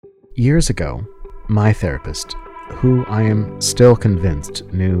Years ago, my therapist, who I am still convinced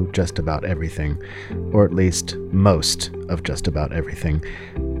knew just about everything, or at least most of just about everything,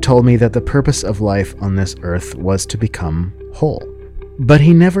 told me that the purpose of life on this earth was to become whole. But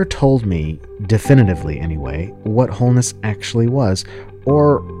he never told me, definitively anyway, what wholeness actually was,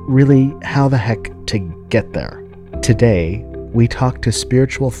 or really how the heck to get there. Today, we talk to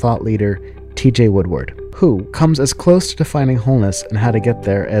spiritual thought leader TJ Woodward, who comes as close to defining wholeness and how to get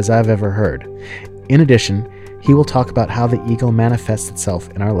there as I've ever heard. In addition, he will talk about how the ego manifests itself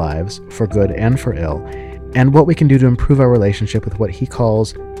in our lives, for good and for ill, and what we can do to improve our relationship with what he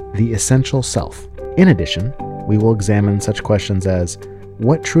calls the essential self. In addition, we will examine such questions as,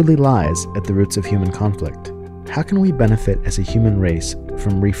 what truly lies at the roots of human conflict? How can we benefit as a human race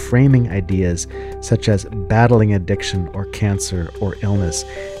from reframing ideas such as battling addiction or cancer or illness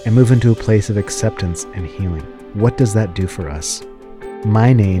and move into a place of acceptance and healing? What does that do for us?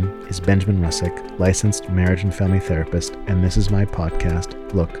 My name is Benjamin Russick, licensed marriage and family therapist, and this is my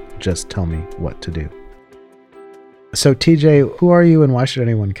podcast, Look, Just Tell Me What to Do. So TJ, who are you and why should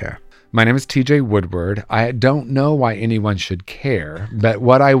anyone care? My name is TJ Woodward. I don't know why anyone should care, but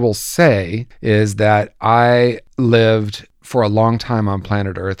what I will say is that I lived for a long time on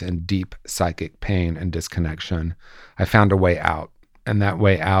planet Earth in deep psychic pain and disconnection. I found a way out. And that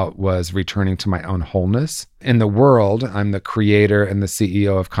way out was returning to my own wholeness. In the world, I'm the creator and the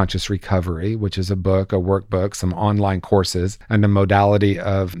CEO of Conscious Recovery, which is a book, a workbook, some online courses, and a modality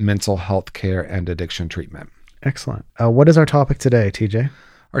of mental health care and addiction treatment. Excellent. What is our topic today, TJ?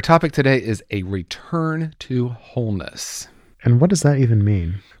 Our topic today is a return to wholeness. And what does that even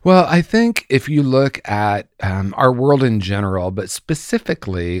mean? Well, I think if you look at our world in general, but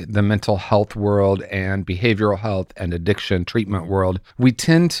specifically the mental health world and behavioral health and addiction treatment world, we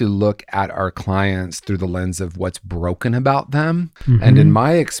tend to look at our clients through the lens of what's broken about them. Mm-hmm. And in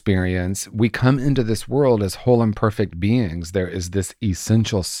my experience, we come into this world as whole and perfect beings. There is this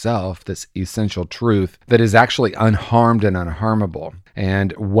essential self, this essential truth that is actually unharmed and unharmable.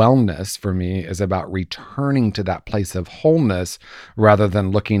 And wellness for me is about returning to that place of wholeness rather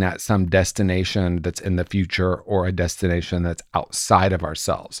than looking at some destination that's in the future or a destination that's outside of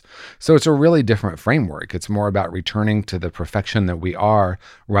ourselves. So it's a really different framework. It's more about returning to the perfection that we are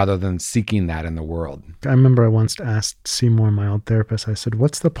rather than seeking that in the world. I remember I once asked Seymour, my old therapist, I said,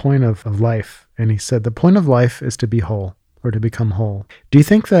 what's the point of life? And he said, the point of life is to be whole. Or to become whole. Do you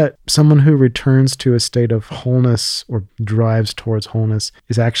think that someone who returns to a state of wholeness or drives towards wholeness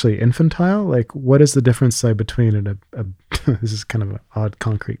is actually infantile? Like, what is the difference between this is kind of an odd,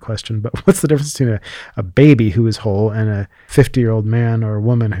 concrete question, but what's the difference between a baby who is whole and a 50-year-old man or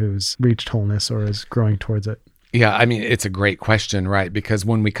woman who's reached wholeness or is growing towards it? Yeah, I mean, it's a great question, right? Because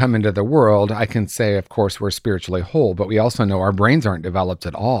when we come into the world, I can say, of course, we're spiritually whole, but we also know our brains aren't developed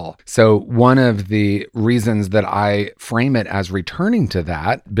at all. So one of the reasons that I frame it as returning to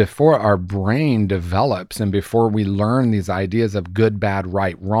that, before our brain develops and before we learn these ideas of good, bad,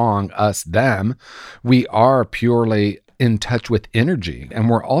 right, wrong, us, them, we are purely in touch with energy. And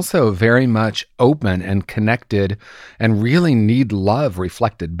we're also very much open and connected and really need love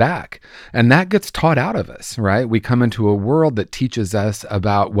reflected back. And that gets taught out of us, right? We come into a world that teaches us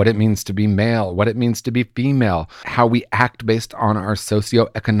about what it means to be male, what it means to be female, how we act based on our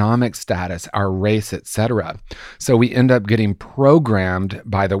socioeconomic status, our race, etc. So we end up getting programmed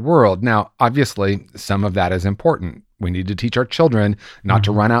by the world. Now, obviously, some of that is important. We need to teach our children not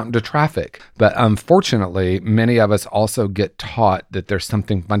to run out into traffic. But unfortunately, many of us also get taught that there's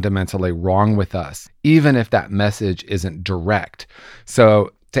something fundamentally wrong with us, even if that message isn't direct.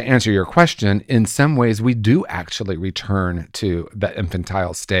 So to answer your question, in some ways, we do actually return to the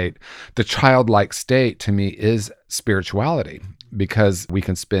infantile state. The childlike state, to me, is spirituality, because we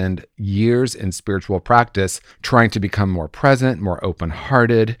can spend years in spiritual practice trying to become more present, more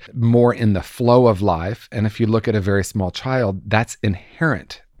open-hearted, more in the flow of life. And if you look at a very small child, that's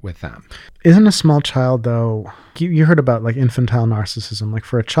inherent with them. Isn't a small child, though, you heard about like infantile narcissism, like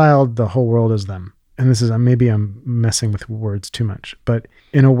for a child, the whole world is them. And this is, maybe I'm messing with words too much, but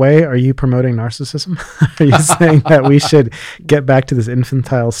in a way, are you promoting narcissism? Are you saying that we should get back to this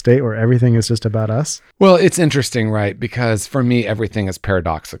infantile state where everything is just about us? Well, it's interesting, right? Because for me, everything is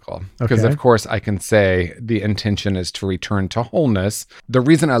paradoxical. Because of course, I can say the intention is to return to wholeness. The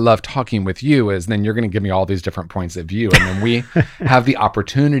reason I love talking with you is then you're going to give me all these different points of view. And then we have the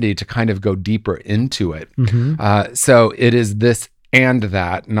opportunity to kind of go deeper into it. Mm-hmm. So it is this and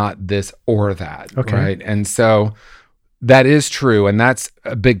that, not this or that, right? And so that is true. And that's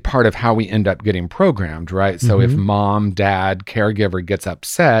a big part of how we end up getting programmed, right? So if mom, dad, caregiver gets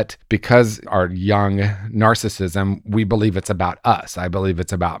upset because our young narcissism, we believe it's about us. I believe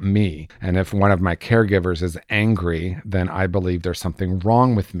it's about me. And if one of my caregivers is angry, then I believe there's something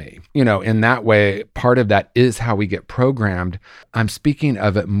wrong with me. In that way, part of that is how we get programmed. I'm speaking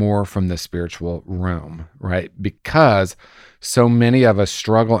of it more from the spiritual room, right? Because so many of us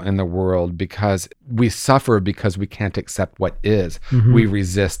struggle in the world because we suffer because we can't accept what is. We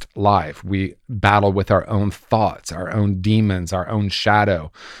resist life. We battle with our own thoughts, our own demons, our own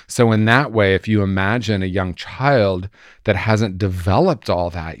shadow. So in that way, if you imagine a young child that hasn't developed all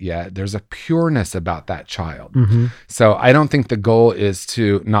that yet, there's a pureness about that child. So I don't think the goal is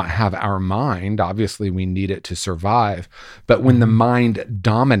to not have our mind. Obviously, we need it to survive. But when the mind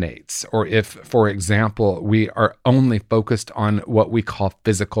dominates, or if, for example, we are only focused on what we call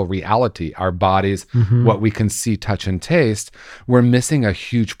physical reality, our bodies, what we can see, touch, and taste, we're missing a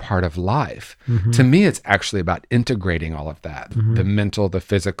huge part of life. To me, it's actually about integrating all of that, the mental, the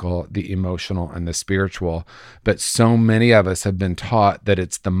physical, the emotional, and the spiritual. But so many of us have been taught that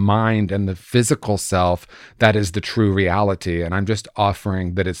it's the mind and the physical self that is the true reality. And I'm just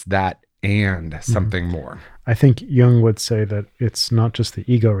offering that it's that and something more. I think Jung would say that it's not just the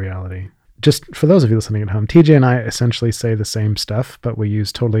ego reality. Just for those of you listening at home, TJ and I essentially say the same stuff, but we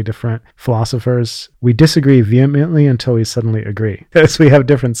use totally different philosophers. We disagree vehemently until we suddenly agree, because we have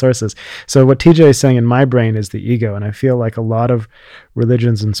different sources. So what TJ is saying in my brain is the ego, and I feel like a lot of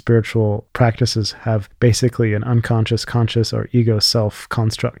religions and spiritual practices have basically an unconscious, conscious, or ego self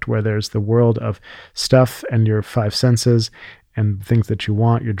construct, where there's the world of stuff and your five senses and things that you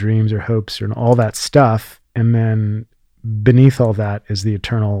want, your dreams, your hopes, and all that stuff, and then beneath all that is the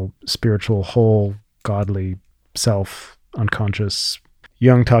eternal, spiritual, whole, godly self, unconscious.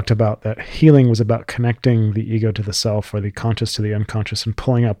 Jung talked about that healing was about connecting the ego to the self, or the conscious to the unconscious, and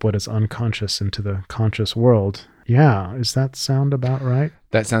pulling up what is unconscious into the conscious world. Yeah, does that sound about right?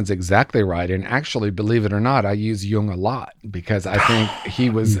 That sounds exactly right. And actually, believe it or not, I use Jung a lot because I think he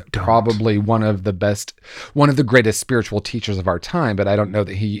was probably one of the greatest spiritual teachers of our time. But I don't know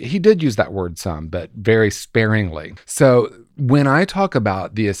that he did use that word some, but very sparingly. So when I talk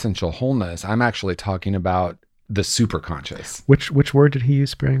about the essential wholeness, I'm actually talking about the superconscious. Which word did he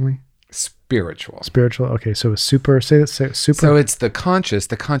use sparingly? Spiritual. Okay, so super. Say super. So it's the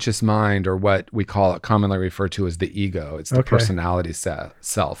conscious mind, or what we call it, commonly referred to as the ego. It's the personality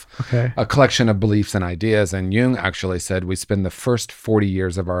self. Okay. A collection of beliefs and ideas. And Jung actually said we spend the first 40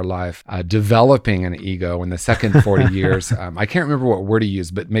 years of our life developing an ego, and the second 40 years, I can't remember what word he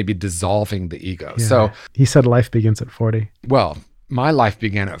used, but maybe dissolving the ego. Yeah. So he said life begins at 40. Well, my life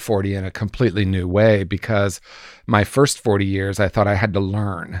began at 40 in a completely new way, because my first 40 years, I thought I had to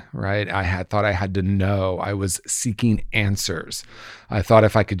learn, right? I thought I had to know. I was seeking answers. I thought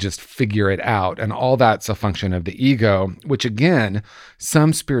if I could just figure it out, and all that's a function of the ego, which again,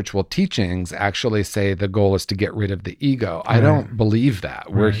 some spiritual teachings actually say the goal is to get rid of the ego. I don't believe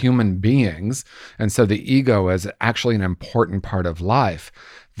that. We're human beings. And so the ego is actually an important part of life.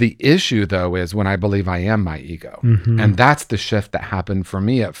 The issue, though, is when I believe I am my ego. And that's the shift that happened for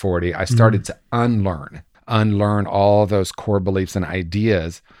me at 40. I started to unlearn all those core beliefs and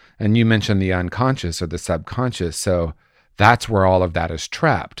ideas. And you mentioned the unconscious or the subconscious. So that's where all of that is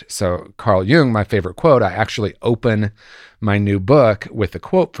trapped. So Carl Jung, my favorite quote, I actually open my new book with a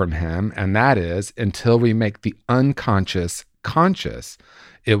quote from him. And that is, until we make the unconscious conscious,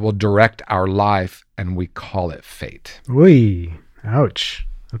 it will direct our life, and we call it fate. Oy, ouch.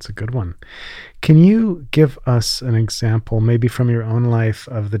 That's a good one. Can you give us an example, maybe from your own life,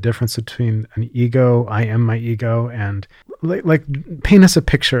 of the difference between an ego, I am my ego, and like paint us a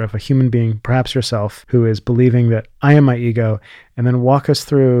picture of a human being, perhaps yourself, who is believing that I am my ego, and then walk us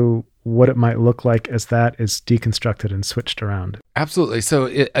through what it might look like as that is deconstructed and switched around. Absolutely. So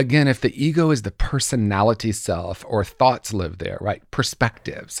again, if the ego is the personality self, or thoughts live there, right?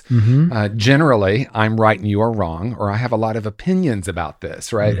 Perspectives. Generally, I'm right and you are wrong, or I have a lot of opinions about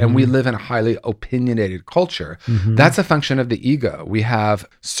this, right? And we live in a highly opinionated culture. That's a function of the ego. We have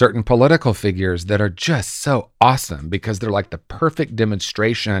certain political figures that are just so awesome because they're like the perfect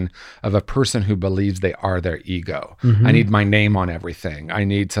demonstration of a person who believes they are their ego. I need my name on everything. I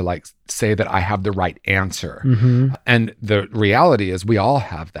need to say that I have the right answer. And the reality is we all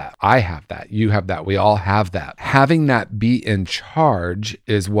have that. I have that. You have that. We all have that. Having that be in charge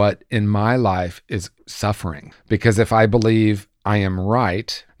is what in my life is suffering. Because if I believe I am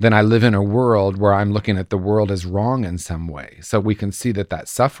right, then I live in a world where I'm looking at the world as wrong in some way. So we can see that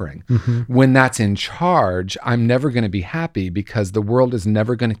that's suffering. When that's in charge, I'm never going to be happy because the world is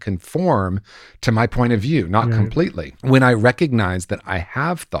never going to conform to my point of view, not completely. When I recognize that I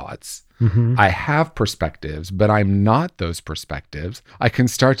have thoughts, I have perspectives, but I'm not those perspectives, I can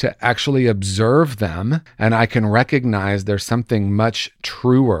start to actually observe them, and I can recognize there's something much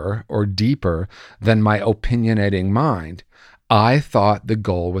truer or deeper than my opinionating mind. I thought the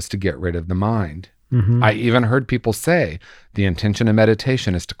goal was to get rid of the mind. I even heard people say the intention of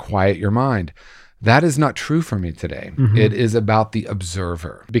meditation is to quiet your mind. That is not true for me today. It is about the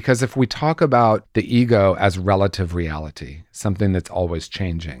observer. Because if we talk about the ego as relative reality, something that's always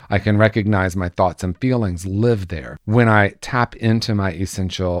changing, I can recognize my thoughts and feelings live there. When I tap into my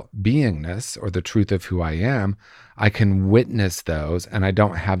essential beingness or the truth of who I am, I can witness those and I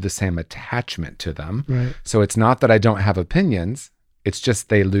don't have the same attachment to them. Right. So it's not that I don't have opinions. It's just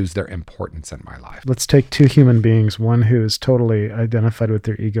they lose their importance in my life. Let's take two human beings, one who is totally identified with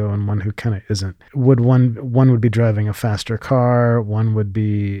their ego and one who kind of isn't. One would be driving a faster car, one would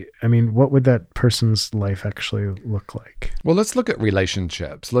be, what would that person's life actually look like? Well, let's look at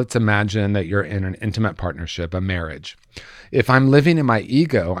relationships. Let's imagine that you're in an intimate partnership, a marriage. If I'm living in my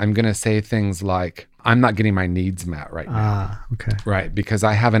ego, I'm going to say things like, I'm not getting my needs met right now. Okay. Right. Because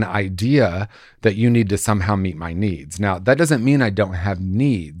I have an idea that you need to somehow meet my needs. Now, that doesn't mean I don't have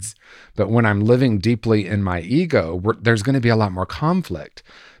needs, but when I'm living deeply in my ego, there's going to be a lot more conflict,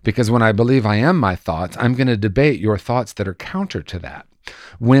 because when I believe I am my thoughts, I'm going to debate your thoughts that are counter to that.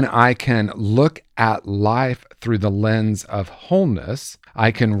 When I can look at life through the lens of wholeness,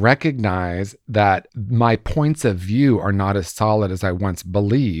 I can recognize that my points of view are not as solid as I once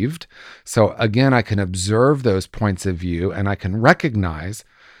believed. So again, I can observe those points of view and I can recognize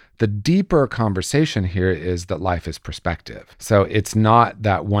the deeper conversation here is that life is perspective. So it's not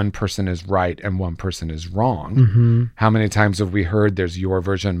that one person is right and one person is wrong. How many times have we heard there's your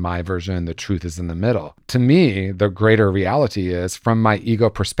version, my version, the truth is in the middle? To me, the greater reality is, from my ego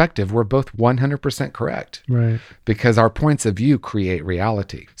perspective, we're both 100% correct. Right. Because our points of view create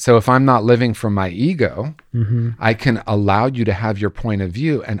reality. So if I'm not living from my ego, I can allow you to have your point of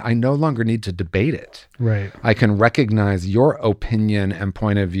view and I no longer need to debate it. Right. I can recognize your opinion and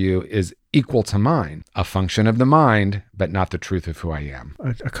point of view is equal to mine, a function of the mind, but not the truth of who I am.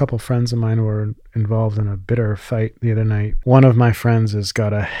 A couple friends of mine were involved in a bitter fight the other night. One of my friends has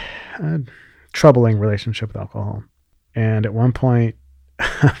got a troubling relationship with alcohol. And at one point,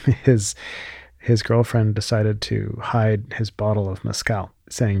 his girlfriend decided to hide his bottle of mezcal,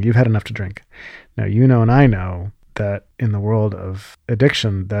 saying, "You've had enough to drink." Now, you know and I know that in the world of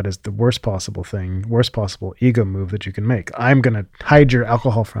addiction, that is the worst possible thing, worst possible ego move that you can make. I'm going to hide your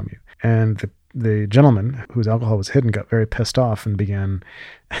alcohol from you. And the gentleman whose alcohol was hidden got very pissed off and began,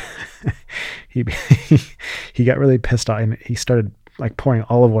 he got really pissed off and he started like pouring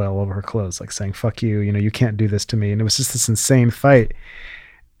olive oil over her clothes, like saying, "Fuck you, you can't do this to me." And it was just this insane fight.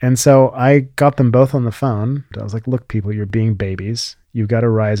 And so I got them both on the phone. I was like, "Look, people, you're being babies. You've got to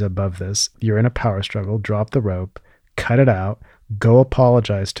rise above this. You're in a power struggle. Drop the rope, cut it out, go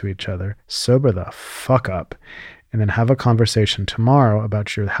apologize to each other, sober the fuck up, and then have a conversation tomorrow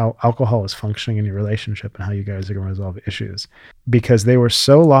about how alcohol is functioning in your relationship and how you guys are going to resolve issues." Because they were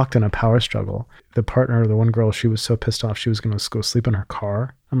so locked in a power struggle. The partner, the one girl, she was so pissed off she was going to go sleep in her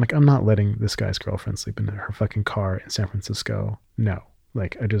car. I'm like, I'm not letting this guy's girlfriend sleep in her fucking car in San Francisco. No.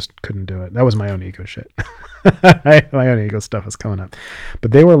 Like, I just couldn't do it. That was my own ego shit. My own ego stuff is coming up.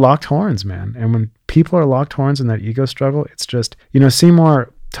 But they were locked horns, man. And when people are locked horns in that ego struggle, it's just,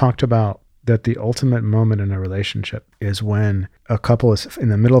 Seymour talked about that the ultimate moment in a relationship is when a couple is in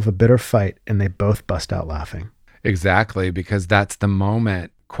the middle of a bitter fight and they both bust out laughing. Exactly, because that's the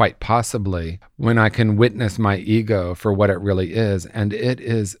moment, quite possibly, when I can witness my ego for what it really is. And it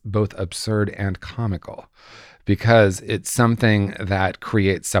is both absurd and comical, because it's something that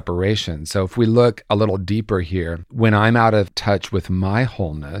creates separation. So if we look a little deeper here, when I'm out of touch with my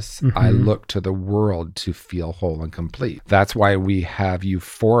wholeness, I look to the world to feel whole and complete. That's why we have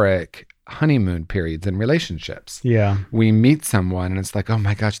euphoric honeymoon periods in relationships. Yeah. We meet someone and it's like, oh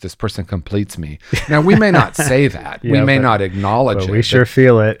my gosh, this person completes me. Now, we may not say that. Yeah, we may not acknowledge it. We sure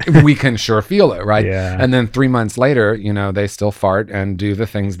feel it. We can sure feel it, right? Yeah. And then 3 months later, they still fart and do the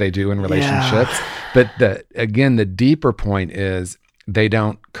things they do in relationships. Yeah. But the deeper point is, they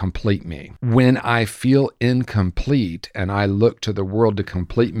don't complete me. When I feel incomplete and I look to the world to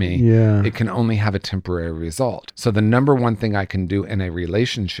complete me, it can only have a temporary result. So the number one thing I can do in a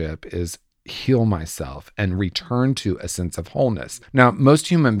relationship is heal myself and return to a sense of wholeness. Now, most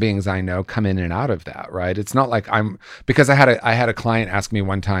human beings I know come in and out of that, right? It's not like because I had a client ask me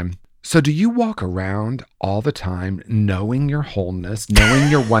one time, so do you walk around all the time knowing your wholeness,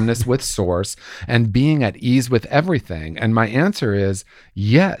 knowing your oneness with source, and being at ease with everything? And my answer is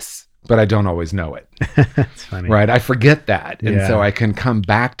yes, but I don't always know it. That's funny. Right? I forget that. And so I can come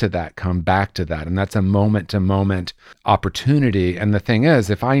back to that. And that's a moment-to-moment opportunity. And the thing is,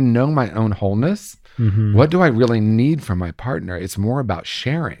 if I know my own wholeness, what do I really need from my partner? It's more about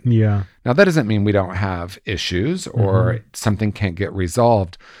sharing. Yeah. Now, that doesn't mean we don't have issues or something can't get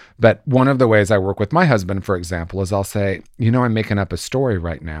resolved. But one of the ways I work with my husband, for example, is I'll say, I'm making up a story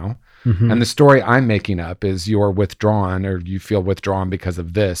right now. And the story I'm making up is you're withdrawn, or you feel withdrawn because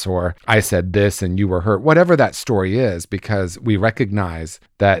of this, or I said this and you were hurt, whatever that story is, because we recognize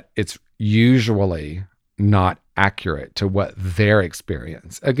that it's usually not accurate to what their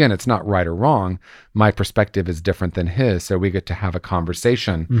experience. Again, it's not right or wrong. My perspective is different than his. So we get to have a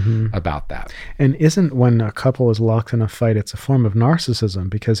conversation about that. And isn't when a couple is locked in a fight, it's a form of narcissism?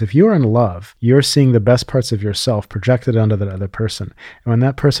 Because if you're in love, you're seeing the best parts of yourself projected onto the other person. And when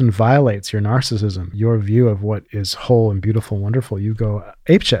that person violates your narcissism, your view of what is whole and beautiful, wonderful, you go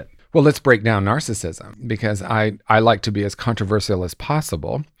apeshit. Well, let's break down narcissism, because I like to be as controversial as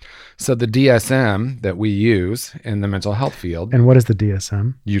possible. So the DSM that we use in the mental health field. And what is the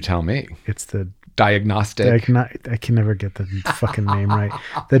DSM? You tell me. It's the Diagnostic. I can never get the fucking name right.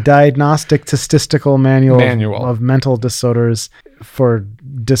 The Diagnostic Statistical Manual of Mental Disorders for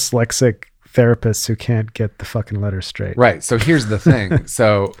Dyslexic Therapists who can't get the fucking letters straight. Right. So here's the thing.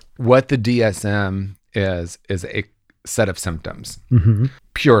 So what the DSM is a set of symptoms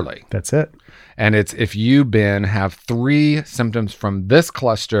purely. That's it. And it's if you, Ben, have 3 symptoms from this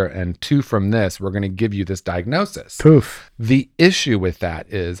cluster and 2 from this, we're going to give you this diagnosis. Poof. The issue with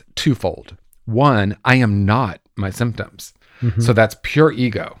that is twofold. One, I am not my symptoms. So that's pure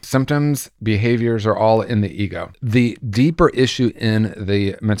ego. Symptoms, behaviors are all in the ego. The deeper issue in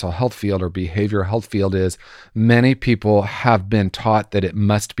the mental health field or behavioral health field is many people have been taught that it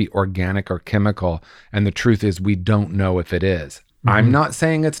must be organic or chemical. And the truth is we don't know if it is. I'm not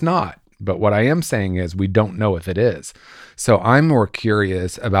saying it's not, but what I am saying is we don't know if it is. So I'm more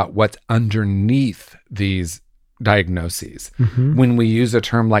curious about what's underneath these diagnoses. When we use a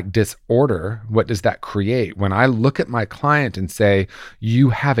term like disorder, what does that create? When I look at my client and say,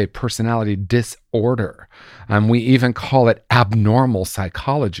 you have a personality disorder, we even call it abnormal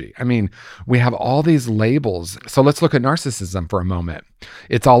psychology. I mean, we have all these labels. So let's look at narcissism for a moment.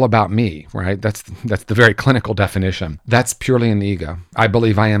 It's all about me, right? That's the very clinical definition. That's purely in the ego. I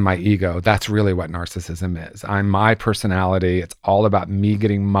believe I am my ego. That's really what narcissism is. I'm my personality. It's all about me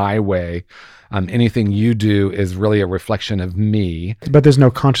getting my way. Anything you do is really a reflection of me. But there's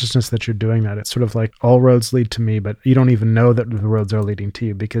no consciousness that you're doing that. It's sort of like all roads lead to me, but you don't even know that the roads are leading to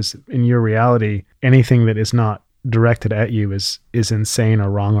you, because in your reality, anything that is not directed at you is insane or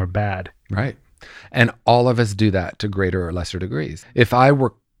wrong or bad. Right. And all of us do that to greater or lesser degrees. If I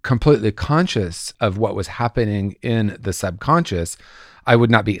were completely conscious of what was happening in the subconscious, I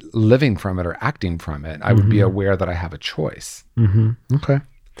would not be living from it or acting from it. I would be aware that I have a choice. Okay.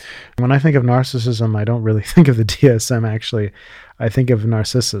 When I think of narcissism, I don't really think of the DSM, actually. I think of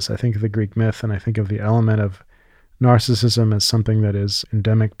Narcissus. I think of the Greek myth, and I think of the element of narcissism as something that is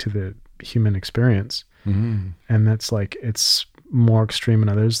endemic to the human experience. And that's like, it's more extreme in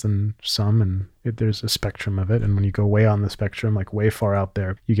others than some, and there's a spectrum of it. And when you go way on the spectrum, like way far out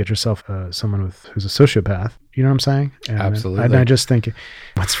there, you get yourself someone who's a sociopath. You know what I'm saying? And Absolutely. I just think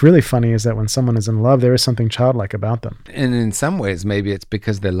what's really funny is that when someone is in love, there is something childlike about them. And in some ways, maybe it's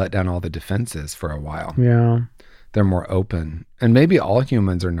because they let down all the defenses for a while. Yeah. They're more open. And maybe all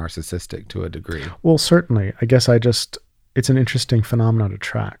humans are narcissistic to a degree. Well, certainly. I guess it's an interesting phenomenon to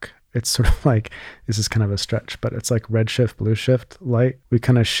track. It's sort of like, this is kind of a stretch, but it's like red shift, blue shift light. We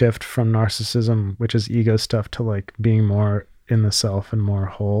kind of shift from narcissism, which is ego stuff, to like being more in the self and more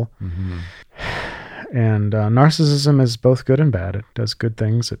whole. And narcissism is both good and bad. It does good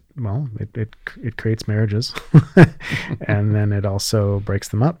things. It creates marriages and then it also breaks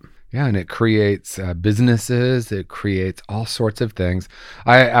them up. Yeah, and it creates businesses. It creates all sorts of things.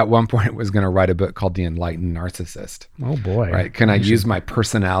 I, at one point, was going to write a book called The Enlightened Narcissist. Oh, boy. Right? Can I use my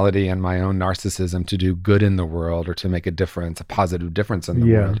personality and my own narcissism to do good in the world or to make a difference, a positive difference in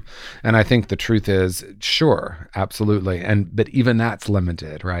the world? And I think the truth is, sure, absolutely. But even that's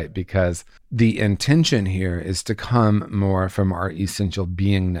limited, right? Because the intention here is to come more from our essential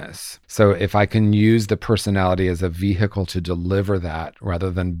beingness. So if I can use the personality as a vehicle to deliver that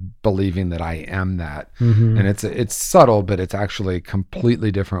rather than believing that I am that. And it's subtle, but it's actually a completely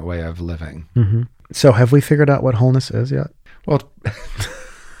different way of living. So have we figured out what wholeness is yet? Well,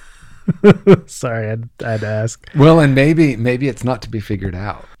 sorry, I had to ask. Well, and maybe it's not to be figured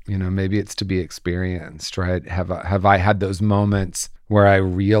out. Maybe it's to be experienced, right? Have I had those moments where I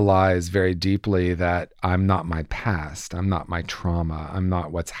realize very deeply that I'm not my past, I'm not my trauma, I'm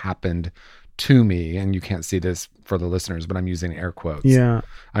not what's happened to me, and you can't see this for the listeners, but I'm using air quotes. Yeah.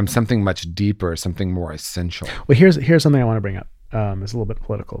 I'm something much deeper, something more essential. Well, here's something I want to bring up. It's a little bit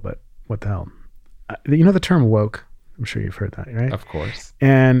political, but what the hell? The term woke, I'm sure you've heard that, right? Of course.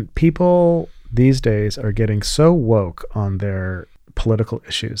 And people these days are getting so woke on their political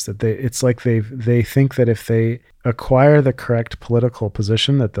issues that it's like they think that if they acquire the correct political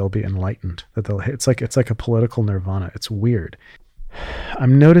position that they'll be enlightened, it's like a political nirvana. It's weird.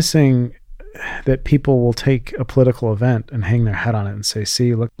 I'm noticing that people will take a political event and hang their hat on it and say,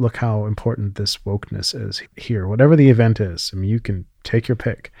 see, look how important this wokeness is here, whatever the event is. I mean, you can take your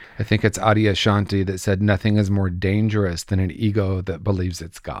pick. I think it's Adyashanti that said nothing is more dangerous than an ego that believes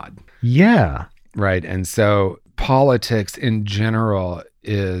it's God. Yeah. Right. And so politics in general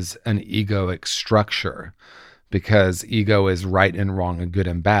is an egoic structure because ego is right and wrong and good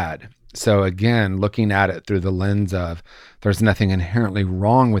and bad. So again, looking at it through the lens of there's nothing inherently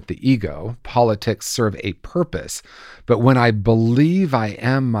wrong with the ego, politics serve a purpose. But when I believe I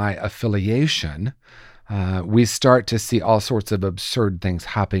am my affiliation, we start to see all sorts of absurd things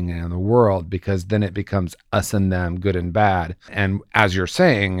happening in the world because then it becomes us and them, good and bad. And as you're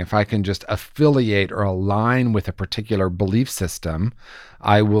saying, if I can just affiliate or align with a particular belief system,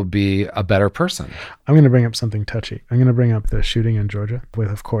 I will be a better person. I'm going to bring up something touchy. I'm going to bring up the shooting in Georgia with,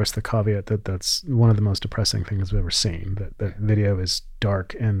 of course, the caveat that that's one of the most depressing things we've ever seen. That video is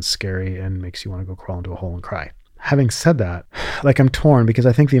dark and scary and makes you want to go crawl into a hole and cry. Having said that, I'm torn because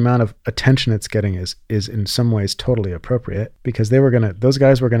I think the amount of attention it's getting is in some ways totally appropriate because those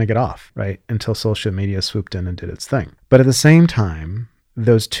guys were going to get off, right? Until social media swooped in and did its thing. But at the same time,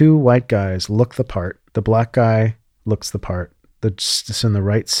 those two white guys look the part. The black guy looks the part. It's in the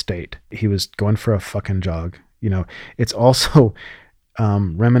right state. He was going for a fucking jog. It's also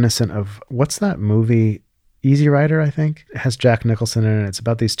reminiscent of, what's that movie? Easy Rider, I think. It has Jack Nicholson in it. It's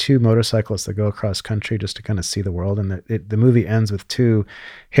about these two motorcyclists that go across country just to kind of see the world. And the movie ends with two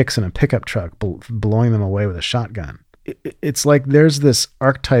hicks in a pickup truck blowing them away with a shotgun. It's like there's this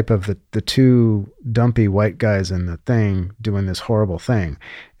archetype of the two dumpy white guys in the thing doing this horrible thing.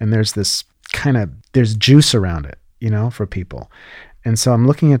 And there's this there's juice around it, for people. And so I'm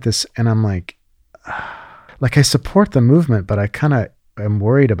looking at this and I'm like I support the movement, but I kind of am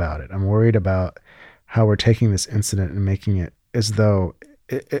worried about it. I'm worried about how we're taking this incident and making it as though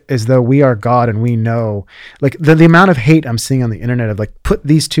we are God and we know, the amount of hate I'm seeing on the internet of put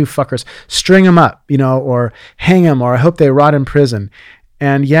these two fuckers, string them up, or hang them, or I hope they rot in prison.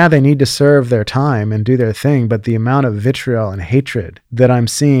 And yeah, they need to serve their time and do their thing. But the amount of vitriol and hatred that I'm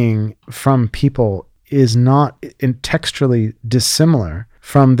seeing from people is not textually dissimilar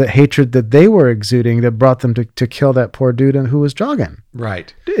from the hatred that they were exuding that brought them to kill that poor dude who was jogging.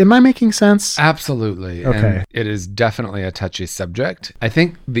 Right. Am I making sense? Absolutely. Okay. And it is definitely a touchy subject. I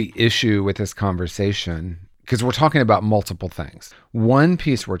think the issue with this conversation, because we're talking about multiple things. One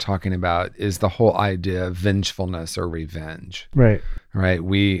piece we're talking about is the whole idea of vengefulness or revenge. Right. Right.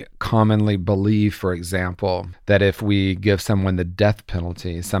 We commonly believe, for example, that if we give someone the death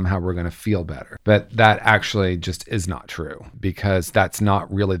penalty, somehow we're going to feel better. But that actually just is not true because that's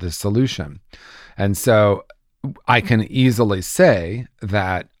not really the solution. And so I can easily say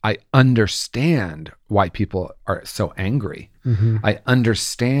that I understand why people are so angry. Mm-hmm. I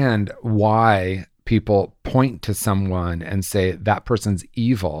understand why people point to someone and say that person's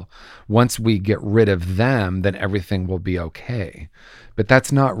evil. Once we get rid of them, then everything will be okay. But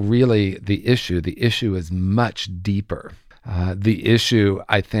that's not really the issue. The issue is much deeper. The issue,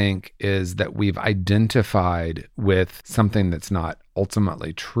 I think, is that we've identified with something that's not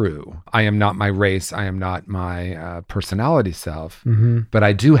ultimately true. I am not my race. I am not my personality self, but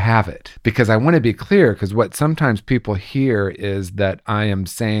I do have it because I want to be clear, because what sometimes people hear is that I am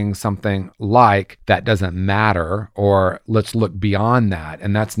saying something like that doesn't matter, or let's look beyond that.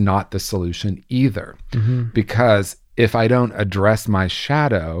 And that's not the solution either, because if I don't address my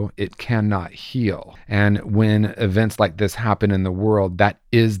shadow, it cannot heal. And when events like this happen in the world, that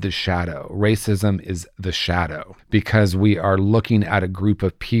is the shadow. Racism is the shadow, because we are looking at a group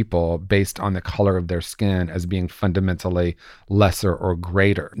of people based on the color of their skin as being fundamentally lesser or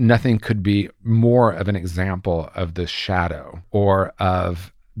greater. Nothing could be more of an example of the shadow or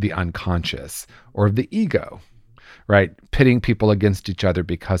of the unconscious or of the ego, right? Pitting people against each other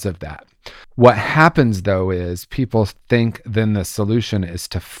because of that. What happens, though, is people think then the solution is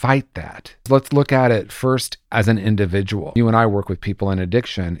to fight that. Let's look at it first as an individual. You and I work with people in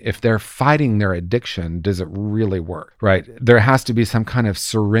addiction. If they're fighting their addiction, does it really work, right? There has to be some kind of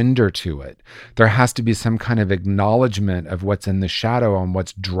surrender to it. There has to be some kind of acknowledgement of what's in the shadow and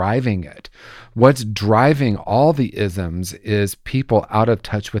what's driving it. What's driving all the isms is people out of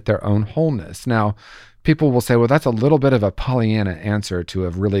touch with their own wholeness. Now, people will say, well, that's a little bit of a Pollyanna answer to a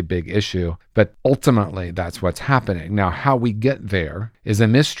really big issue, but ultimately that's what's happening. Now, how we get there is a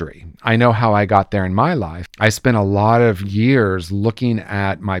mystery. I know how I got there in my life. I spent a lot of years looking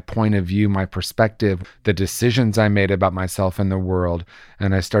at my point of view, my perspective, the decisions I made about myself and the world,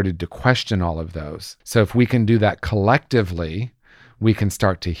 and I started to question all of those. So if we can do that collectively, we can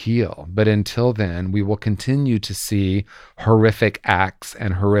start to heal. But until then, we will continue to see horrific acts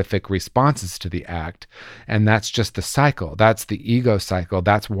and horrific responses to the act. And that's just the cycle. That's the ego cycle.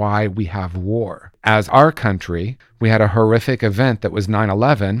 That's why we have war. As our country, we had a horrific event that was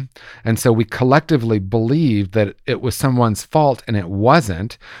 9/11. And so we collectively believed that it was someone's fault, and it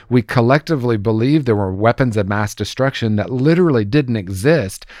wasn't. We collectively believed there were weapons of mass destruction that literally didn't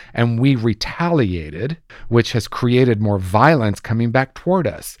exist. And we retaliated, which has created more violence coming back toward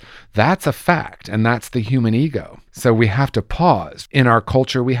us. That's a fact. And that's the human ego. So we have to pause. In our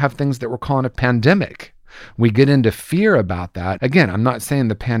culture, we have things that we're calling a pandemic. We get into fear about that. Again, I'm not saying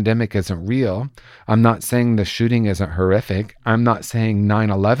the pandemic isn't real. I'm not saying the shooting isn't horrific. I'm not saying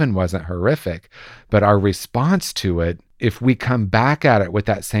 9/11 wasn't horrific. But our response to it, if we come back at it with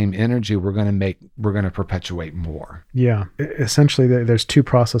that same energy, we're going to perpetuate more. Yeah. Essentially, there's two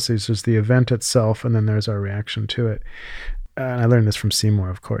processes. There's the event itself, and then there's our reaction to it. And I learned this from Seymour,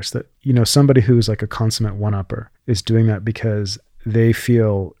 of course, that, somebody who's like a consummate one-upper is doing that because they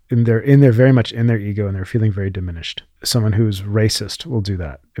feel they're very much in their ego, and they're feeling very diminished. Someone who's racist will do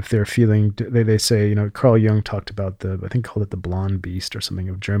that. If they're feeling, they say, Carl Jung talked about I think called it the blonde beast or something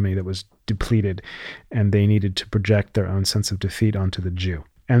of Germany that was depleted, and they needed to project their own sense of defeat onto the Jew,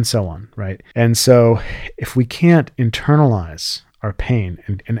 and so on, right? And so if we can't internalize our pain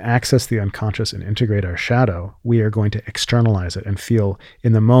and access the unconscious and integrate our shadow, we are going to externalize it and feel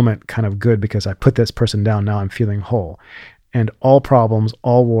in the moment kind of good because I put this person down, now I'm feeling whole. And all problems,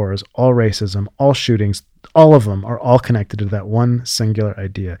 all wars, all racism, all shootings, all of them are all connected to that one singular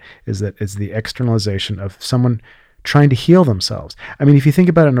idea, is that it's the externalization of someone trying to heal themselves. I mean, if you think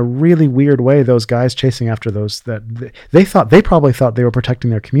about it in a really weird way, those guys chasing after those, that they probably thought they were protecting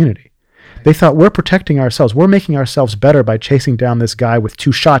their community. They thought, we're protecting ourselves. We're making ourselves better by chasing down this guy with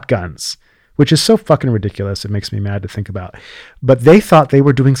 2 shotguns, which is so fucking ridiculous. It makes me mad to think about. But they thought they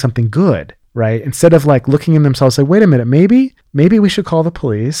were doing something good, right? Instead of like looking in themselves, say, wait a minute, maybe we should call the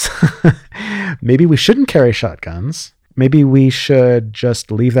police. Maybe we shouldn't carry shotguns. Maybe we should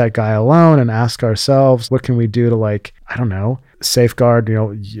just leave that guy alone and ask ourselves, what can we do to safeguard,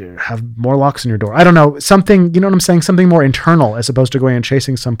 have more locks in your door. I don't know, something, you know what I'm saying? Something more internal as opposed to going and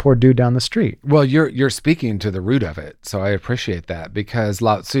chasing some poor dude down the street. Well, you're speaking to the root of it. So I appreciate that, because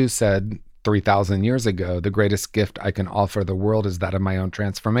Lao Tzu said 3,000 years ago, the greatest gift I can offer the world is that of my own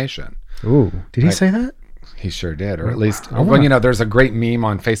transformation. Ooh, did he say that? He sure did, or at least, there's a great meme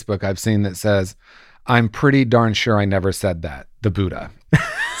on Facebook I've seen that says, I'm pretty darn sure I never said that, the Buddha.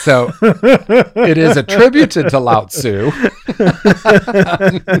 So it is attributed to Lao Tzu.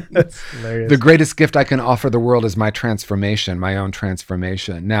 The greatest gift I can offer the world is my transformation, my own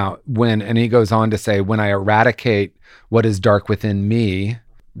transformation. Now, and he goes on to say, when I eradicate what is dark within me,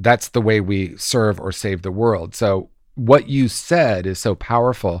 that's the way we serve or save the world. So what you said is so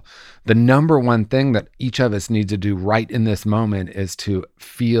powerful. The number one thing that each of us needs to do right in this moment is to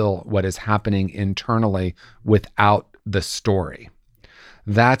feel what is happening internally without the story.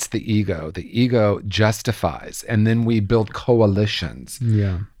 That's the ego. The ego justifies, and then we build coalitions.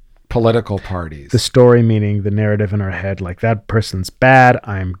 Yeah. Political parties. The story meaning the narrative in our head, like that person's bad,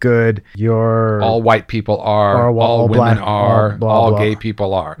 I'm good, you're... All white people are, all women black, are, all gay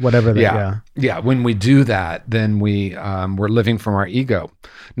people are. Whatever that, yeah. Yeah, when we do that, then we're living from our ego.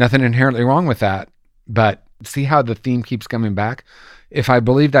 Nothing inherently wrong with that, but see how the theme keeps coming back? If I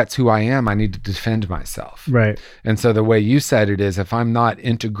believe that's who I am, I need to defend myself. Right. And so the way you said it is, if I'm not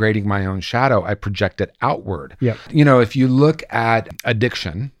integrating my own shadow, I project it outward. Yep. If you look at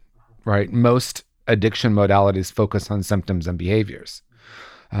addiction, right, most addiction modalities focus on symptoms and behaviors.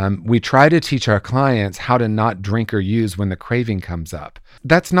 We try to teach our clients how to not drink or use when the craving comes up.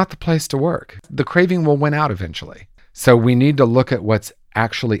 That's not the place to work. The craving will win out eventually. So we need to look at what's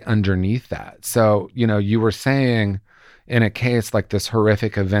actually underneath that. So, you were saying in a case like this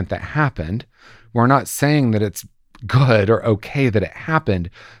horrific event that happened, we're not saying that it's good or okay that it happened,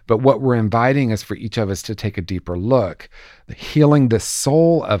 but what we're inviting is for each of us to take a deeper look. Healing the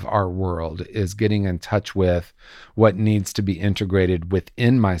soul of our world is getting in touch with what needs to be integrated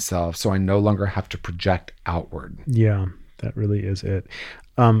within myself so I no longer have to project outward. Yeah, that really is it.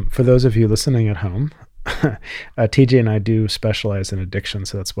 For those of you listening at home, TJ and I do specialize in addiction,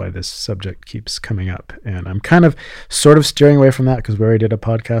 so that's why this subject keeps coming up. And I'm kind of sort of steering away from that because we already did a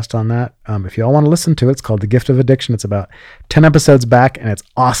podcast on that. If you all want to listen to it, it's called The Gift of Addiction. It's about 10 episodes back and it's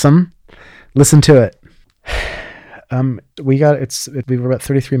awesome. Listen to it. We were about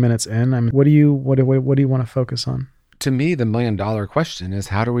 33 minutes in. What do you want to focus on? To me, the $1 million question is,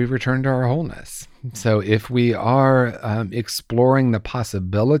 how do we return to our wholeness? So if we are exploring the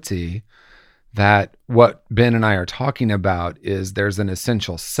possibility that what Ben and I are talking about is there's an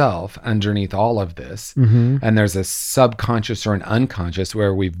essential self underneath all of this, and there's a subconscious or an unconscious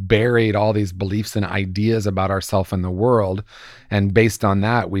where we've buried all these beliefs and ideas about ourselves and the world, and based on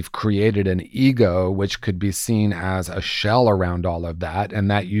that, we've created an ego, which could be seen as a shell around all of that,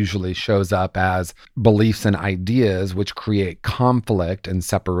 and that usually shows up as beliefs and ideas, which create conflict and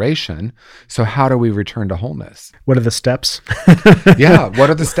separation. So how do we return to wholeness? What are the steps? Yeah, what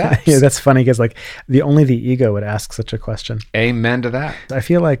are the steps? Yeah, that's funny because only the ego would ask such a question. Amen to that. I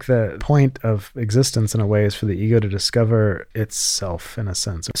feel like the point of existence in a way is for the ego to discover itself in a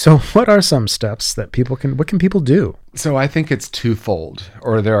sense. So what are some steps that what can people do? So I think it's twofold,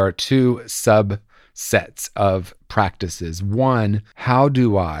 or there are two subsets of practices. One, how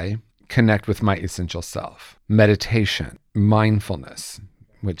do I connect with my essential self? Meditation, mindfulness,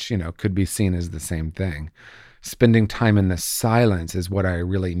 which, could be seen as the same thing. Spending time in the silence is what I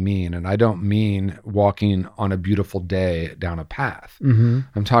really mean. And I don't mean walking on a beautiful day down a path.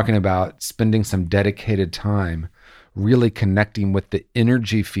 I'm talking about spending some dedicated time really connecting with the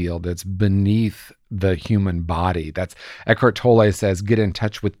energy field that's beneath the human body. That's Eckhart Tolle says, get in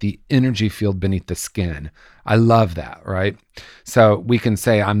touch with the energy field beneath the skin. I love that, right? So we can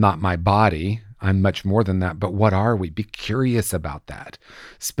say, I'm not my body. I'm much more than that, but what are we? Be curious about that.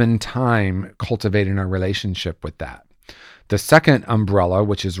 Spend time cultivating a relationship with that. The second umbrella,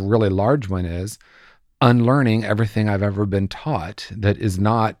 which is a really large one, is unlearning everything I've ever been taught that is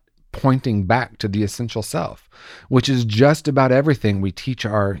not pointing back to the essential self, which is just about everything we teach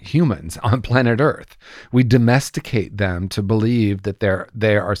our humans on planet Earth. We domesticate them to believe that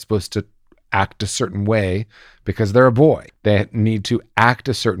they are supposed to act a certain way because they're a boy. They need to act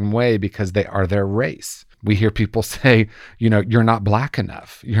a certain way because they are their race. We hear people say, you're not black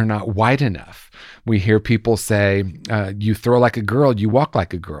enough. You're not white enough. We hear people say, you throw like a girl, you walk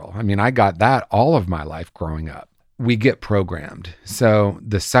like a girl. I mean, I got that all of my life growing up. We get programmed. So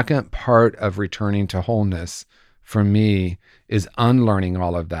the second part of returning to wholeness for me is unlearning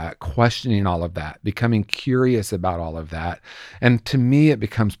all of that, questioning all of that, becoming curious about all of that. And to me, it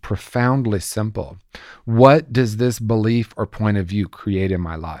becomes profoundly simple. What does this belief or point of view create in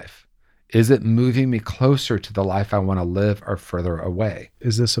my life? Is it moving me closer to the life I want to live or further away?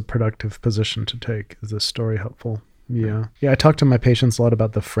 Is this a productive position to take? Is this story helpful? Yeah. I talk to my patients a lot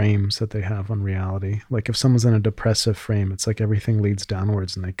about the frames that they have on reality. Like if someone's in a depressive frame, it's like everything leads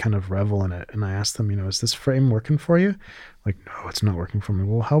downwards and they kind of revel in it. And I ask them, is this frame working for you? Like, no, it's not working for me.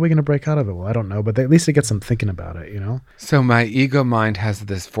 Well, how are we going to break out of it? Well, I don't know, but at least it gets them thinking about it, So my ego mind has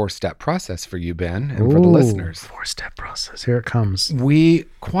this 4-step process for you, Ben, and for the listeners. 4-step process. Here it comes. We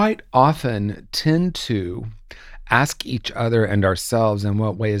quite often tend to ask each other and ourselves, in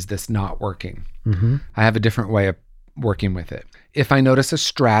what way is this not working? I have a different way of working with it. If I notice a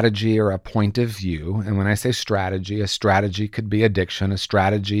strategy or a point of view, and when I say a strategy could be addiction, a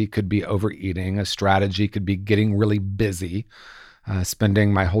strategy could be overeating, a strategy could be getting really busy,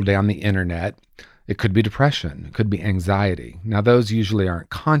 spending my whole day on the internet. It could be depression, it could be anxiety. Now, those usually aren't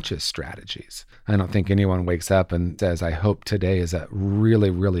conscious strategies. I don't think anyone wakes up and says, I hope today is a really,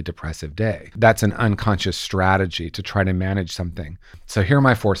 really depressive day. That's an unconscious strategy to try to manage something. So here are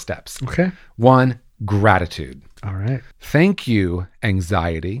my 4 steps. Okay. 1, gratitude. All right. Thank you,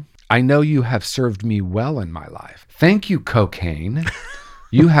 anxiety. I know you have served me well in my life. Thank you, cocaine.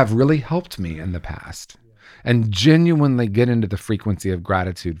 You have really helped me in the past. and genuinely get into the frequency of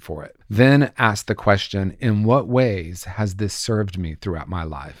gratitude for it. Then ask the question, in what ways has this served me throughout my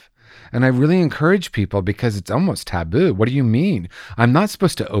life? And I really encourage people, because it's almost taboo. What do you mean? I'm not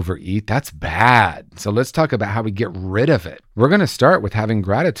supposed to overeat. That's bad. So let's talk about how we get rid of it. We're going to start with having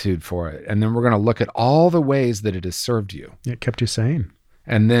gratitude for it. And then we're going to look at all the ways that it has served you. It kept you sane.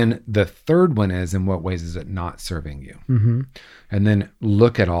 And then the third one is, in what ways is it not serving you? Mm-hmm. And then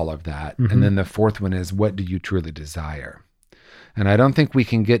look at all of that. Mm-hmm. And then the fourth one is, what do you truly desire? And I don't think we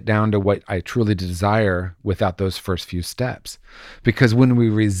can get down to what I truly desire without those first few steps. Because when we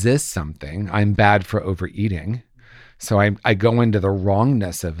resist something, I'm bad for overeating. So I go into the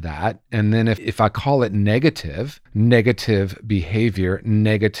wrongness of that. And then if I call it negative behavior,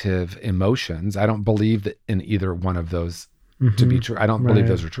 negative emotions, I don't believe that in either one of those to be true. I don't believe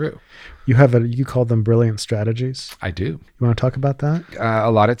those are true. You call them brilliant strategies. I do. You want to talk about that? A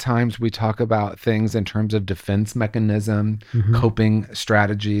lot of times we talk about things in terms of defense mechanism, coping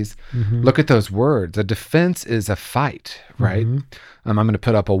strategies. Look at those words. A defense is a fight, right? I'm going to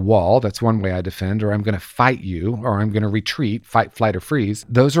put up a wall. That's one way I defend, or I'm going to fight you, or I'm going to retreat, fight, flight, or freeze.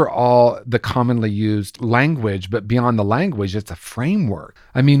 Those are all the commonly used language, but beyond the language, it's a framework.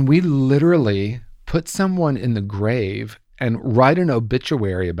 I mean, we literally put someone in the grave and write an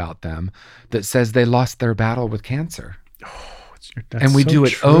obituary about them that says they lost their battle with cancer. And we do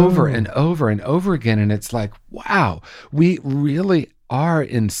it over and over and over again. And it's like, wow, we really are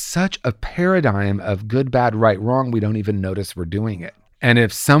in such a paradigm of good, bad, right, wrong, we don't even notice we're doing it. And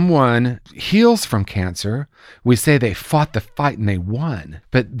if someone heals from cancer, we say they fought the fight and they won.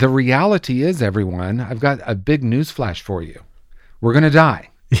 But the reality is, everyone, I've got a big news flash for you. We're going to die.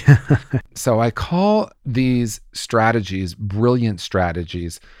 So I call these strategies brilliant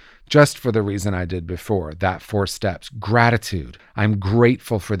strategies, just for the reason I did before, that 4 steps. Gratitude. I'm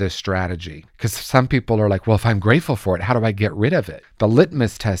grateful for this strategy. Because some people are like, well, if I'm grateful for it, how do I get rid of it? The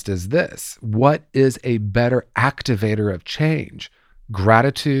litmus test is this: what is a better activator of change?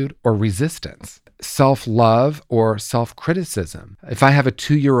 Gratitude or resistance? Self-love or self-criticism? If I have a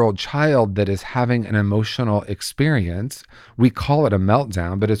 2-year-old child that is having an emotional experience, we call it a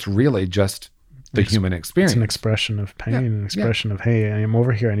meltdown, but it's really just the human experience. It's an expression of pain, an expression of, hey, I'm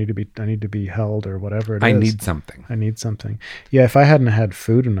over here. I need to be held, or whatever it is. I need something. Yeah. If I hadn't had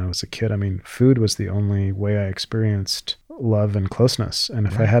food when I was a kid, I mean, food was the only way I experienced love and closeness. And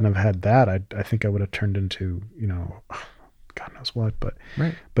if I hadn't have had that, I think I would have turned into, God knows what,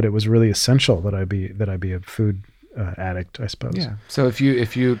 but it was really essential that I be a food addict, I suppose. Yeah. So if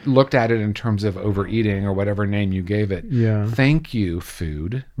you looked at it in terms of overeating, or whatever name you gave it, thank you,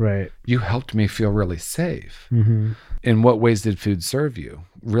 food. Right. You helped me feel really safe. In what ways did food serve you?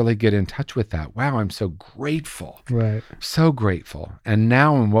 Really get in touch with that. Wow, I'm so grateful. Right. So grateful. And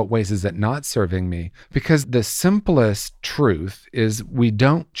now in what ways is it not serving me? Because the simplest truth is, we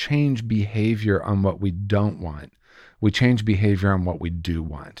don't change behavior on what we don't want. We change behavior on what we do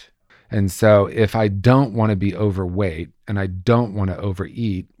want. And so if I don't want to be overweight and I don't want to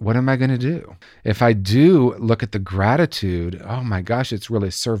overeat, what am I going to do? If I do look at the gratitude, oh my gosh, it's really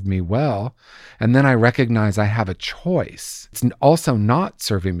served me well. And then I recognize I have a choice. It's also not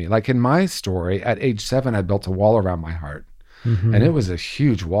serving me. Like in my story, at age 7, I built a wall around my heart. And it was a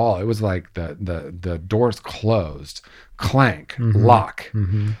huge wall. It was like the doors closed, clank, lock.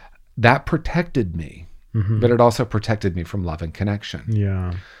 That protected me. But it also protected me from love and connection.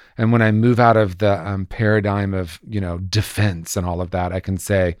 Yeah. And when I move out of the paradigm of, defense and all of that, I can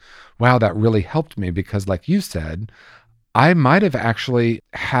say, wow, that really helped me, because like you said, I might have actually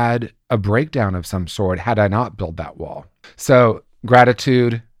had a breakdown of some sort had I not built that wall. So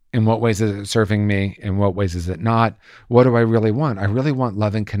gratitude, in what ways is it serving me? In what ways is it not? What do I really want? I really want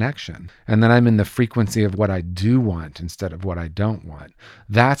love and connection. And then I'm in the frequency of what I do want instead of what I don't want.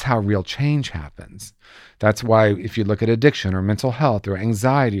 That's how real change happens. That's why if you look at addiction or mental health or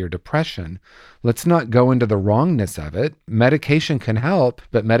anxiety or depression, let's not go into the wrongness of it. Medication can help,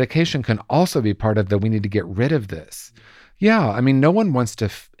 but medication can also be part of we need to get rid of this. Yeah, I mean, no one wants to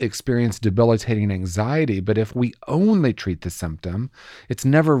experience debilitating anxiety, but if we only treat the symptom, it's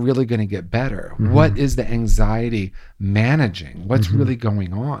never really going to get better. What is the anxiety managing? What's really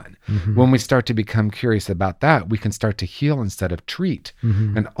going on? When we start to become curious about that, we can start to heal instead of treat.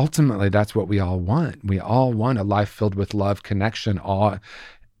 And ultimately, that's what we all want. We all want a life filled with love, connection, awe.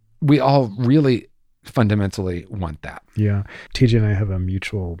 We all really fundamentally want that. Yeah. TJ and I have a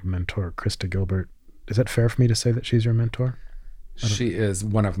mutual mentor, Krista Gilbert. Is that fair for me to say that she's your mentor? She is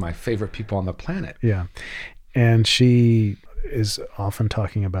one of my favorite people on the planet. Yeah. And she is often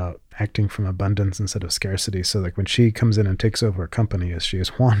talking about acting from abundance instead of scarcity. So like when she comes in and takes over a company, as she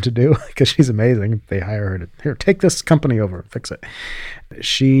is wont to do, because she's amazing, they hire her to, here, take this company over, fix it.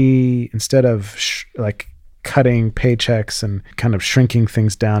 She, instead of cutting paychecks and kind of shrinking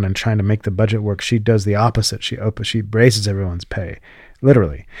things down and trying to make the budget work, she does the opposite. She raises everyone's pay,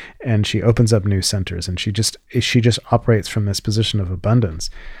 literally, and she opens up new centers, and she just operates from this position of abundance,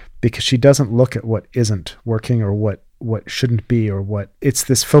 because she doesn't look at what isn't working or what shouldn't be, or what, it's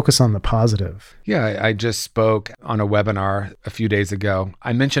this focus on the positive. Yeah, I just spoke on a webinar a few days ago.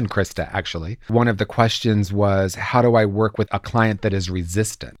 I mentioned Krista, actually. One of the questions was, how do I work with a client that is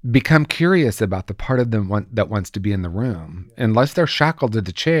resistant? Become curious about the part of them that wants to be in the room. Unless they're shackled to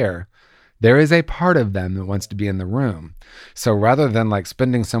the chair, there is a part of them that wants to be in the room. So rather than like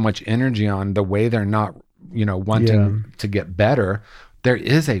spending so much energy on the way they're not, wanting to get better, there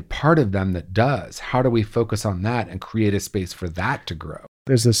is a part of them that does. How do we focus on that and create a space for that to grow?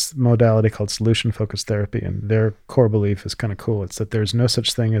 There's this modality called solution-focused therapy, and their core belief is kind of cool. It's that there's no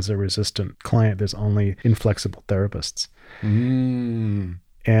such thing as a resistant client. There's only inflexible therapists. And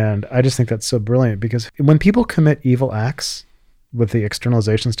I just think that's so brilliant, because when people commit evil acts with the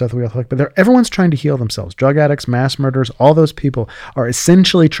externalization stuff that we all talk about, everyone's trying to heal themselves. Drug addicts, mass murderers, all those people are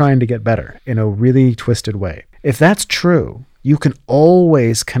essentially trying to get better in a really twisted way. If that's true, you can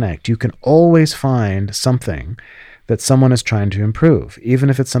always connect. You can always find something that someone is trying to improve, even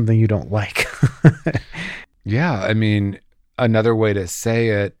if it's something you don't like. Yeah. I mean, another way to say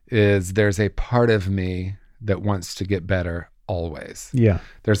it is there's a part of me that wants to get better always. Yeah.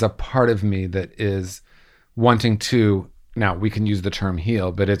 There's a part of me that is wanting to, now we can use the term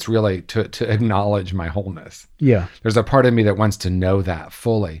heal, but it's really to acknowledge my wholeness. Yeah. There's a part of me that wants to know that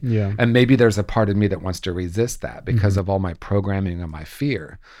fully. Yeah. And maybe there's a part of me that wants to resist that because of all my programming and my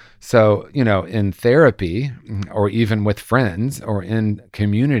fear. So, in therapy, or even with friends or in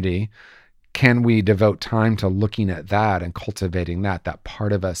community, can we devote time to looking at that and cultivating that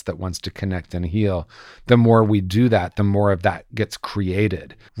part of us that wants to connect and heal? The more we do that, the more of that gets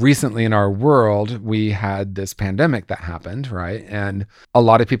created. Recently in our world, we had this pandemic that happened, right? And a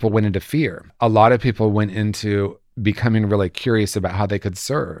lot of people went into fear. A lot of people went into becoming really curious about how they could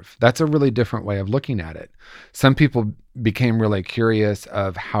serve. That's a really different way of looking at it. Some people became really curious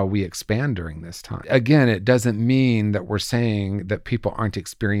of how we expand during this time. Again, it doesn't mean that we're saying that people aren't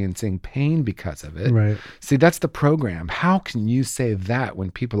experiencing pain because of it. Right. See, that's the program. How can you say that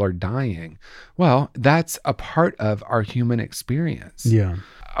when people are dying? Well, that's a part of our human experience. Yeah.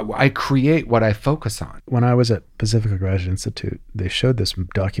 I create what I focus on. When I was at Pacifica Graduate Institute, they showed this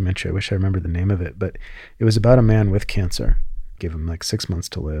documentary. I wish I remember the name of it, but it was about a man with cancer. Gave him like 6 months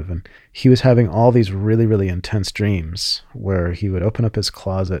to live. And he was having all these really, really intense dreams where he would open up his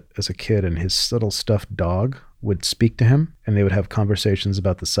closet as a kid and his little stuffed dog would speak to him, and they would have conversations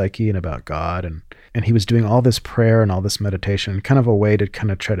about the psyche and about God. And he was doing all this prayer and all this meditation, kind of a way to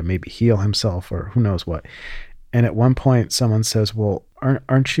kind of try to maybe heal himself or who knows what. And at one point someone says, well,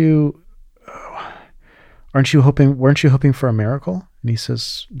 weren't you hoping for a miracle? And he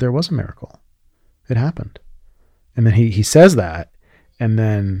says, there was a miracle. It happened. And then he says that, and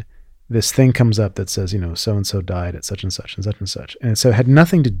then this thing comes up that says, so-and-so died at such and such and such and such. And so it had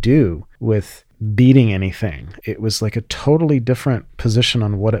nothing to do with beating anything. It was like a totally different position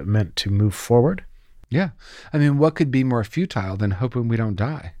on what it meant to move forward. Yeah. I mean, what could be more futile than hoping we don't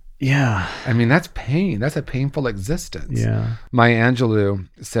die? Yeah. I mean, that's pain. That's a painful existence. Yeah. Maya Angelou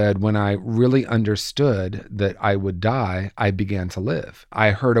said, when I really understood that I would die, I began to live.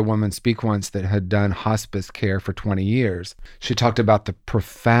 I heard a woman speak once that had done hospice care for 20 years. She talked about the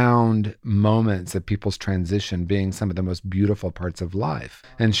profound moments of people's transition being some of the most beautiful parts of life.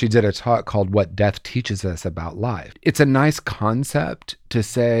 And she did a talk called What Death Teaches Us About Life. It's a nice concept to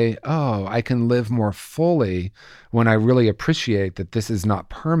say, oh, I can live more fully when I really appreciate that this is not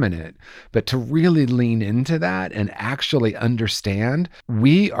permanent, but to really lean into that and actually understand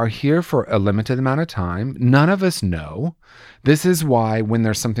we are here for a limited amount of time. None of us know. This is why when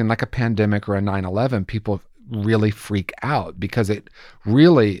there's something like a pandemic or a 9/11, people really freak out, because it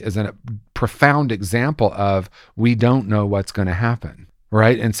really is a profound example of we don't know what's going to happen.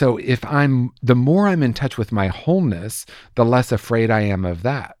 Right. And so the more I'm in touch with my wholeness, the less afraid I am of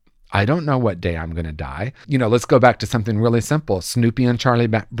that. I don't know what day I'm going to die. Let's go back to something really simple. Snoopy and Charlie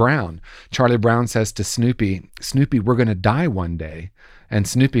Brown. Charlie Brown says to Snoopy, we're going to die one day. And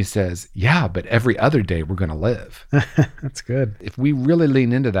Snoopy says, yeah, but every other day we're going to live. That's good. If we really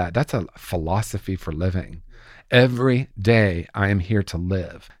lean into that, that's a philosophy for living. Every day I am here to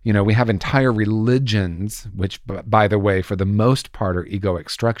live. We have entire religions, which, by the way, for the most part are egoic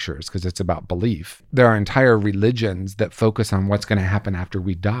structures because it's about belief. There are entire religions that focus on what's going to happen after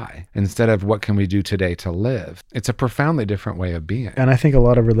we die instead of what can we do today to live. It's a profoundly different way of being. And I think a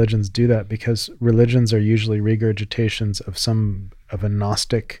lot of religions do that because religions are usually regurgitations of a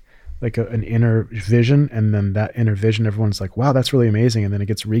Gnostic, like an inner vision, and then that inner vision, everyone's like, wow, that's really amazing. And then it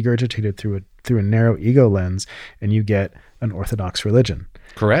gets regurgitated through a narrow ego lens, and you get an orthodox religion.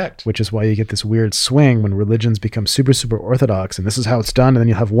 Correct. Which is why you get this weird swing when religions become super, super orthodox, and this is how it's done. And then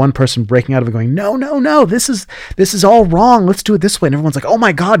you have one person breaking out of it going, no, this is all wrong. Let's do it this way. And everyone's like, oh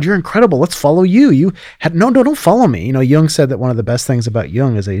my God, you're incredible. Let's follow you. No, don't follow me. Jung said that one of the best things about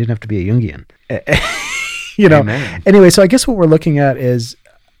Jung is that he didn't have to be a Jungian. Amen. Anyway, so I guess what we're looking at is,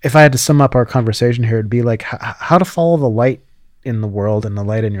 if I had to sum up our conversation here, it'd be like how to follow the light in the world and the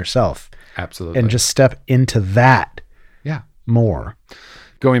light in yourself. Absolutely. And just step into that more.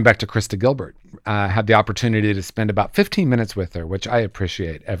 Going back to Krista Gilbert, I had the opportunity to spend about 15 minutes with her, which I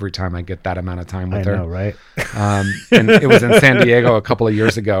appreciate every time I get that amount of time with her. I know, right? And it was in San Diego a couple of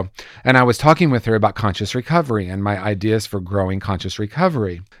years ago. And I was talking with her about conscious recovery and my ideas for growing conscious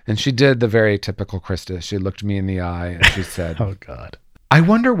recovery. And she did the very typical Krista. She looked me in the eye and she said, oh God. I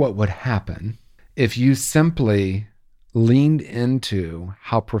wonder what would happen if you simply leaned into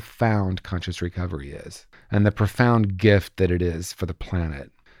how profound conscious recovery is and the profound gift that it is for the planet.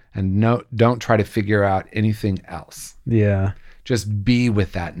 And don't try to figure out anything else. Yeah. Just be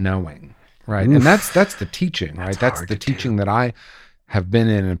with that knowing, right? Oof. And that's the teaching, right? That's the teaching that I have been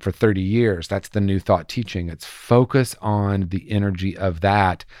in for 30 years. That's the New Thought teaching. It's focus on the energy of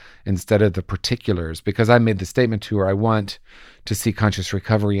that instead of the particulars. Because I made the statement to her, I want to see conscious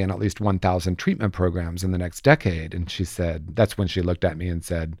recovery in at least 1,000 treatment programs in the next decade. And she said, that's when she looked at me and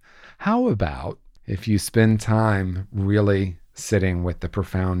said, how about if you spend time really sitting with the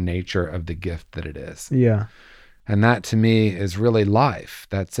profound nature of the gift that it is? Yeah. And that to me is really life.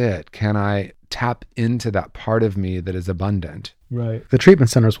 That's it. Can I tap into that part of me that is abundant? Right. The treatment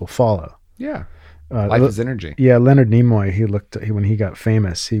centers will follow. Yeah. Life is energy. Yeah. Leonard Nimoy, when he got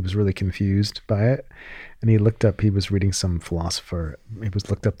famous, he was really confused by it. And he was reading some philosopher.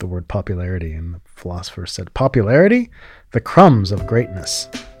 Looked up the word popularity, and the philosopher said, popularity, the crumbs of greatness.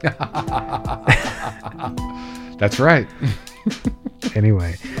 That's right.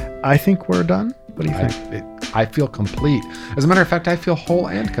 Anyway, I think we're done. What do you think? I feel complete. As a matter of fact, I feel whole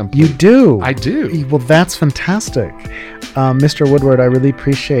and complete. You do? I do. Well, that's fantastic. Mr. Woodward, I really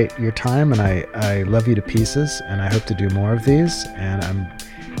appreciate your time, and I love you to pieces, and I hope to do more of these. And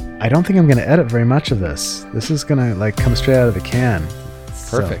I don't think I'm going to edit very much of this. This is going to come straight out of the can.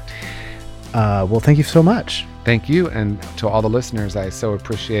 Perfect. So, well, thank you so much. Thank you. And to all the listeners, I so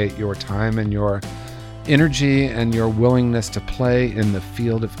appreciate your time and your energy and your willingness to play in the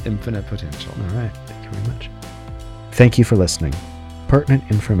field of infinite potential. All right. Thank you very much. Thank you for listening. Pertinent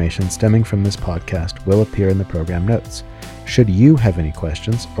information stemming from this podcast will appear in the program notes. Should you have any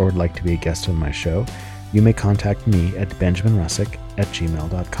questions or would like to be a guest on my show, you may contact me at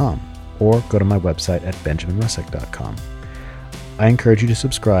benjaminrussick@gmail.com or go to my website at benjaminrussick.com. I encourage you to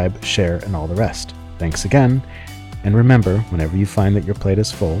subscribe, share, and all the rest. Thanks again. And remember, whenever you find that your plate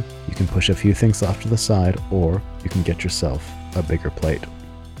is full, you can push a few things off to the side, or you can get yourself a bigger plate.